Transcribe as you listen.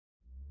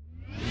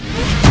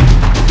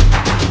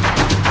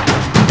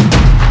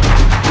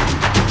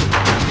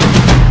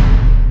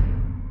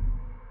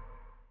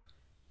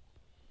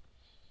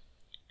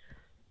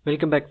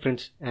Welcome back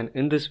friends, and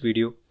in this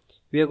video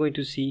we are going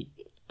to see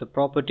the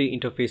property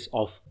interface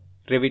of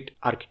Revit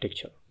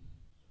Architecture.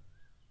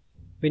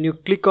 When you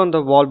click on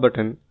the wall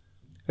button,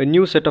 a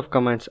new set of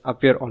commands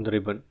appear on the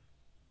ribbon.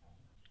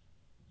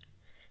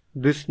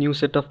 This new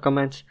set of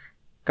commands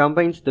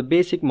combines the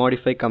basic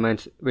modify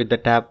commands with the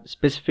tab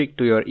specific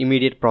to your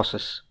immediate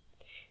process.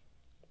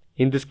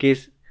 In this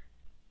case,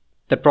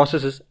 the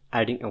process is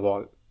adding a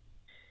wall.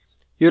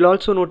 You will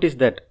also notice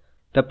that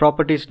the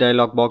properties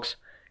dialog box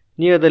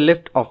near the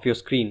left of your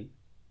screen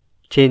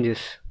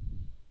changes.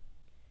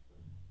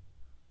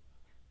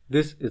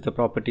 This is the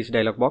properties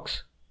dialog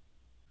box.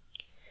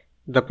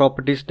 The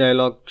properties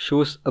dialog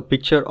shows a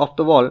picture of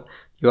the wall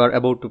you are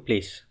about to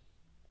place.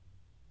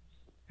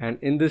 And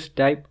in this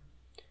type,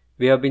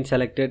 we have been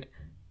selected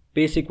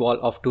basic wall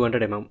of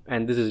 200 mm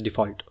and this is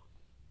default.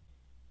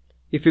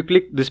 If you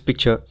click this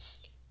picture,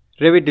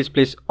 Revit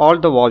displays all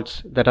the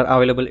walls that are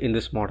available in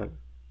this model.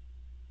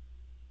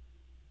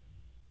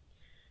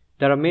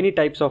 There are many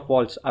types of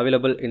walls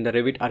available in the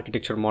Revit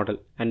architecture model,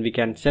 and we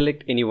can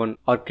select any one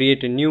or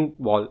create a new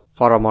wall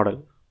for our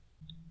model.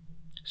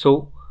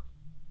 So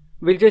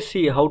we'll just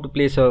see how to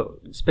place a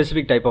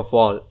specific type of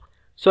wall.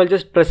 So I'll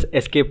just press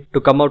escape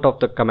to come out of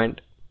the command,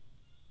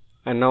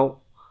 and now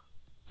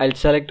I'll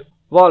select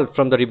wall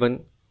from the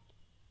ribbon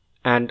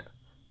and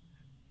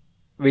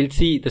we'll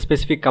see the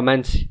specific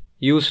commands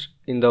used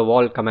in the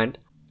wall command.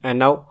 And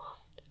now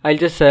I'll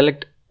just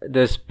select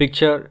this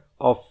picture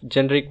of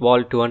generic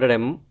wall 200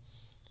 mm,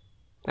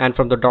 and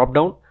from the drop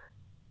down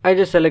I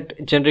just select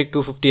generic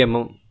 250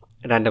 mm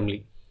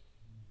randomly.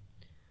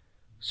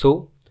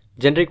 So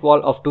generic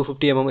wall of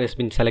 250 mm has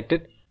been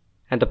selected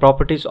and the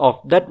properties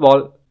of that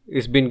wall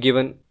is been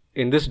given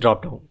in this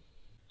drop down.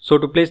 So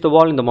to place the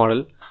wall in the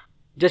model,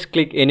 just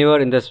click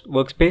anywhere in this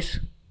workspace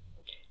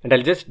and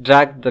I'll just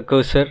drag the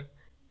cursor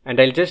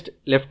and I'll just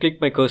left click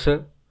my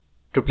cursor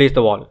to place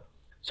the wall.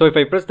 So if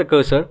I press the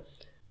cursor,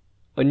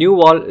 a new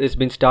wall is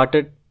been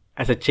started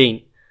as a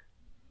chain.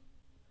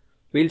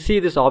 We'll see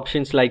these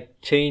options like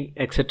chain,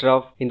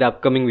 etc. in the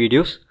upcoming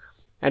videos,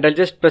 and I'll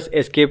just press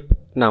escape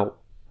now.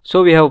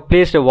 So we have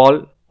placed a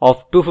wall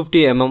of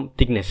 250 mm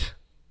thickness.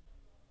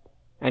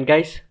 And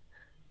guys,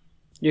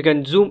 you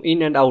can zoom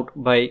in and out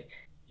by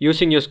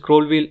using your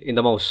scroll wheel in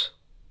the mouse.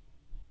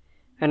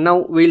 And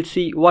now we'll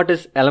see what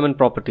is element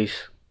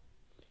properties.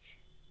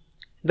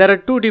 There are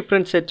two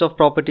different sets of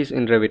properties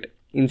in Revit: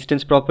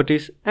 instance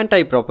properties and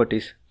type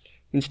properties.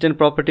 Instant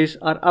properties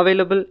are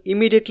available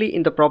immediately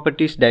in the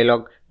properties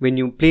dialog when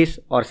you place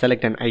or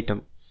select an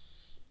item.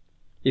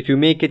 If you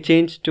make a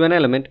change to an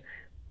element,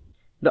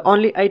 the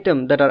only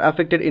item that are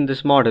affected in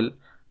this model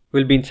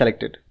will be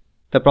selected.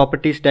 The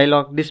properties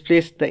dialog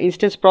displays the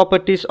instance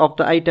properties of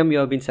the item you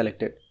have been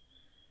selected.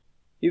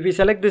 If we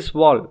select this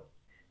wall,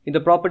 in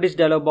the properties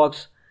dialog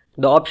box,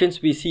 the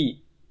options we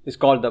see is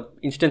called the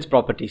instance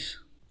properties.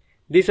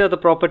 These are the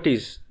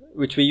properties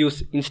which we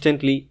use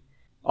instantly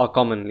or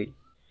commonly.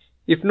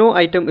 If no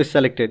item is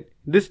selected,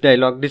 this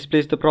dialog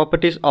displays the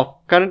properties of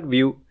current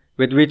view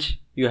with which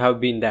you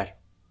have been there.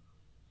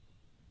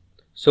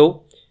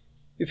 So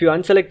if you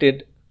unselect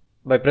it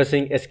by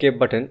pressing escape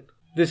button,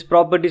 this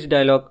properties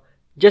dialog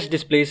just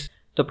displays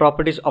the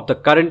properties of the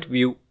current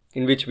view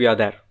in which we are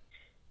there.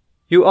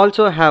 You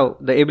also have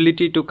the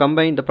ability to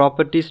combine the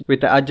properties with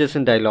the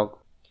adjacent dialog.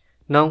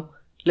 Now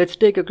let's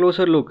take a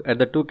closer look at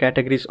the two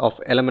categories of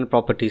element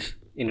properties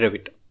in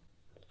Revit.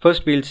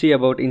 First we'll see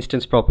about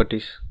instance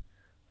properties.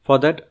 For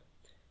that,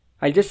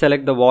 I'll just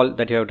select the wall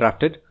that you have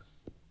drafted,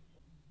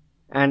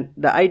 and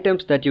the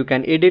items that you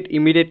can edit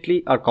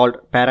immediately are called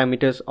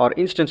parameters or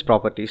instance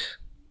properties.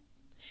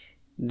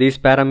 These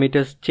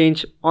parameters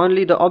change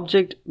only the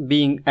object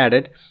being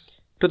added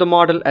to the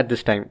model at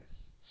this time.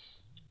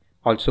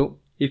 Also,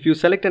 if you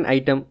select an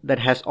item that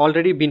has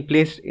already been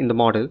placed in the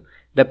model,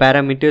 the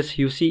parameters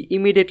you see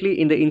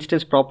immediately in the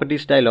instance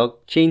properties dialog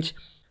change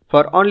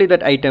for only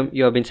that item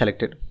you have been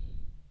selected.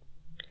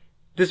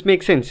 This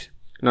makes sense.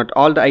 Not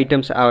all the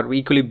items are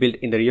equally built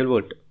in the real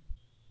world.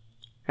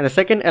 And the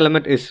second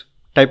element is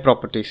type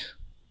properties.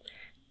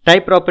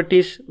 Type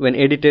properties, when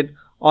edited,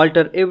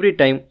 alter every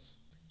time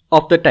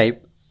of the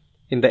type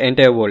in the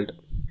entire world.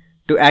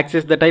 To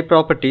access the type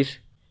properties,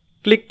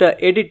 click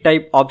the edit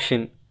type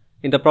option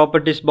in the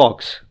properties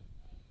box.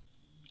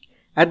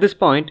 At this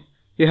point,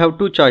 you have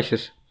two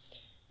choices.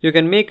 You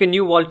can make a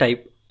new wall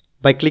type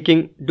by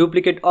clicking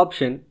duplicate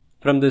option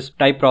from this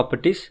type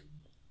properties,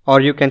 or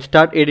you can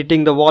start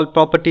editing the wall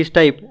properties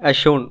type as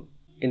shown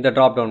in the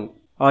drop down,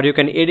 or you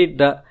can edit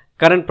the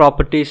current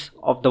properties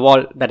of the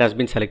wall that has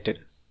been selected.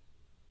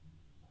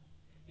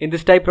 In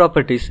this type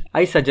properties,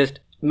 I suggest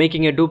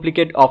making a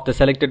duplicate of the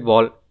selected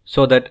wall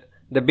so that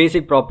the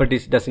basic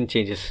properties doesn't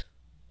changes.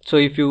 So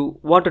if you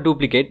want to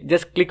duplicate,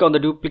 just click on the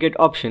duplicate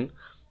option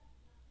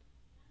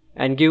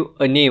and give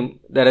a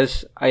name, that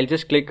is, I'll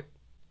just click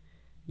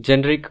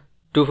generic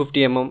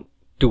 250 mm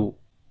 2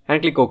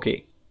 and click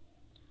OK.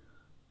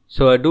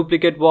 So a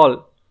duplicate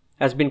wall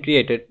has been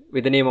created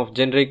with the name of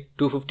generic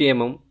 250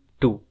 mm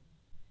 2.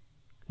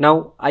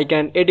 Now I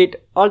can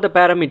edit all the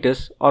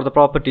parameters or the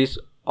properties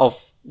of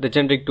the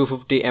generic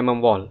 250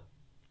 mm wall.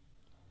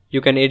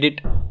 You can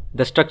edit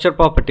the structure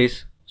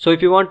properties. So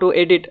if you want to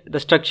edit the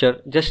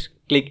structure, just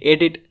click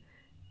edit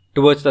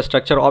towards the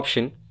structure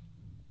option,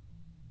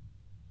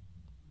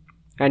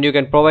 and you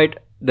can provide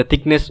the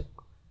thickness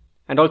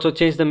and also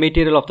change the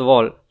material of the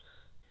wall.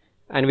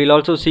 And we'll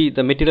also see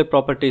the material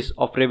properties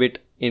of Revit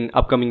in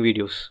upcoming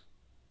videos.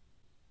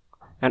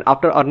 And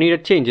after our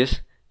needed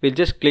changes, we'll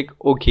just click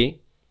OK.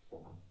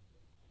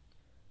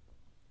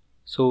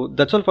 So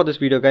that's all for this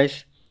video,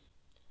 guys.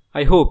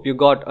 I hope you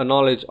got a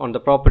knowledge on the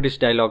properties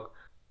dialog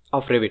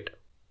of Revit.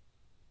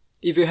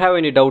 If you have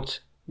any doubts,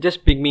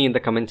 just ping me in the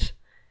comments.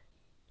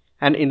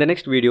 And in the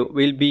next video,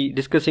 we'll be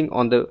discussing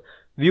on the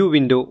view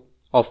window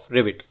of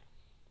Revit.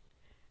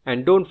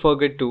 And don't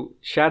forget to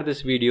share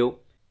this video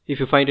if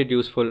you find it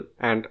useful,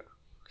 and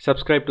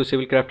subscribe to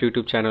Civilcraft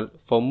YouTube channel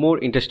for more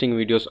interesting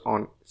videos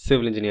on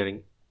civil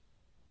engineering.